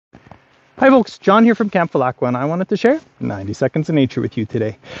Hi folks, John here from Camp Valaqua, and I wanted to share 90 seconds of nature with you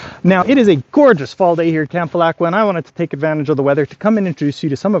today. Now, it is a gorgeous fall day here at Camp Valaqua, and I wanted to take advantage of the weather to come and introduce you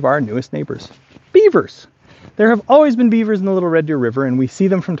to some of our newest neighbors, beavers. There have always been beavers in the Little Red Deer River, and we see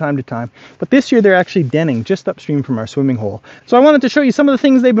them from time to time, but this year they're actually denning just upstream from our swimming hole. So I wanted to show you some of the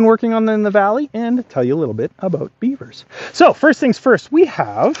things they've been working on in the valley and tell you a little bit about beavers. So first things first, we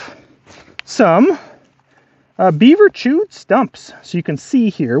have some beaver chewed stumps. So you can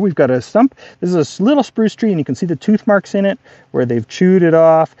see here, we've got a stump. This is a little spruce tree, and you can see the tooth marks in it where they've chewed it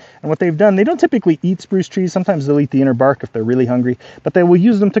off. And what they've done, they don't typically eat spruce trees. Sometimes they'll eat the inner bark if they're really hungry, but they will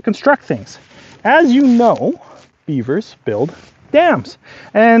use them to construct things. As you know, beavers build dams,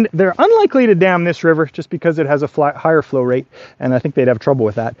 and they're unlikely to dam this river just because it has a higher flow rate, and I think they'd have trouble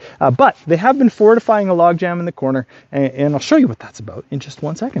with that. But they have been fortifying a log jam in the corner, and I'll show you what that's about in just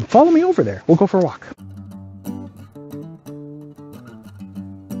 1 second. Follow me over there. We'll go for a walk.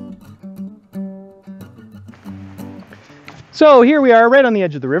 So here we are right on the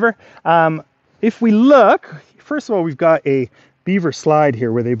edge of the river. If we look, first of all, we've got a beaver slide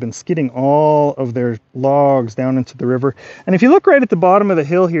here where they've been skidding all of their logs down into the river. And if you look right at the bottom of the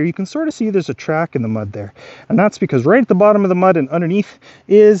hill here, you can sort of see there's a track in the mud there. And that's because right at the bottom of the mud and underneath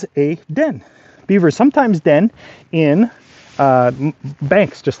is a den. Beavers sometimes den in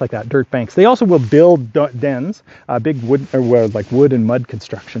banks just like that, dirt banks. They also will build dens, big wood, or like wood and mud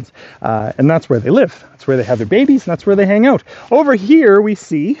constructions, and that's where they live. That's where they have their babies, and that's where they hang out. Over here we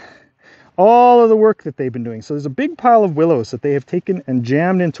see all of the work that they've been doing. So there's a big pile of willows that they have taken and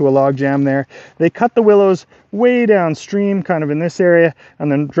jammed into a log jam there. They cut the willows way downstream, kind of in this area,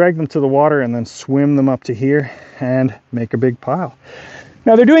 and then drag them to the water and then swim them up to here and make a big pile.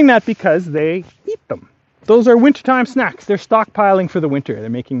 Now they're doing that because they eat them. Those are wintertime snacks. They're stockpiling for the winter.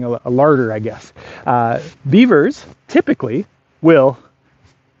 They're making a larder, I guess. Beavers typically will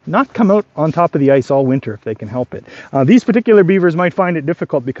not come out on top of the ice all winter if they can help it. These particular beavers might find it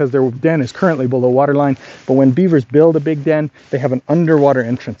difficult because their den is currently below waterline, but when beavers build a big den, they have an underwater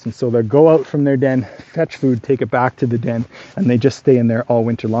entrance, and so they'll go out from their den, fetch food, take it back to the den, and they just stay in there all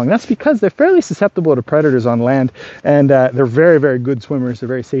winter long. That's because they're fairly susceptible to predators on land, and they're very, very good swimmers. They're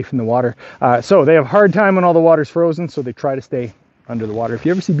very safe in the water. So they have a hard time when all the water's frozen, so they try to stay under the water. If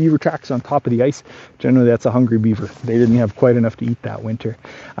you ever see beaver tracks on top of the ice, generally that's a hungry beaver. They didn't have quite enough to eat that winter.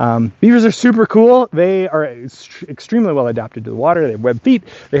 Beavers are super cool. They are extremely well adapted to the water. They have webbed feet.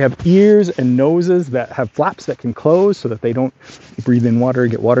 They have ears and noses that have flaps that can close so that they don't breathe in water,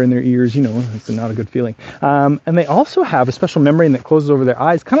 get water in their ears. You know, it's not a good feeling. And they also have a special membrane that closes over their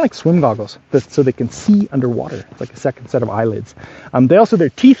eyes, kind of like swim goggles, so they can see underwater, like a second set of eyelids. Their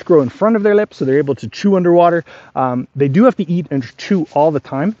teeth grow in front of their lips, so they're able to chew underwater. They do have to eat and chew all the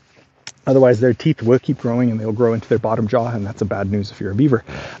time. Otherwise, their teeth will keep growing and they'll grow into their bottom jaw, and that's a bad news if you're a beaver.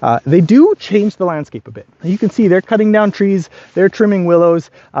 They do change the landscape a bit. You can see they're cutting down trees, they're trimming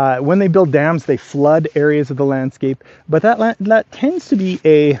willows. When they build dams, they flood areas of the landscape, but that tends to be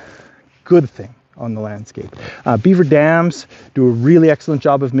a good thing on the landscape. Beaver dams do a really excellent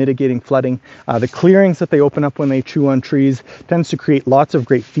job of mitigating flooding. The clearings that they open up when they chew on trees tends to create lots of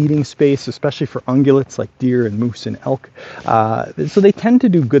great feeding space, especially for ungulates like deer and moose and elk. So they tend to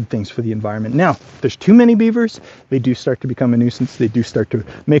do good things for the environment. Now, if there's too many beavers, they do start to become a nuisance. They do start to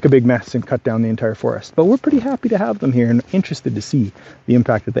make a big mess and cut down the entire forest. But we're pretty happy to have them here and interested to see the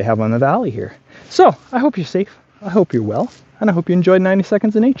impact that they have on the valley here. So I hope you're safe, I hope you're well, and I hope you enjoyed 90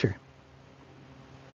 Seconds of Nature.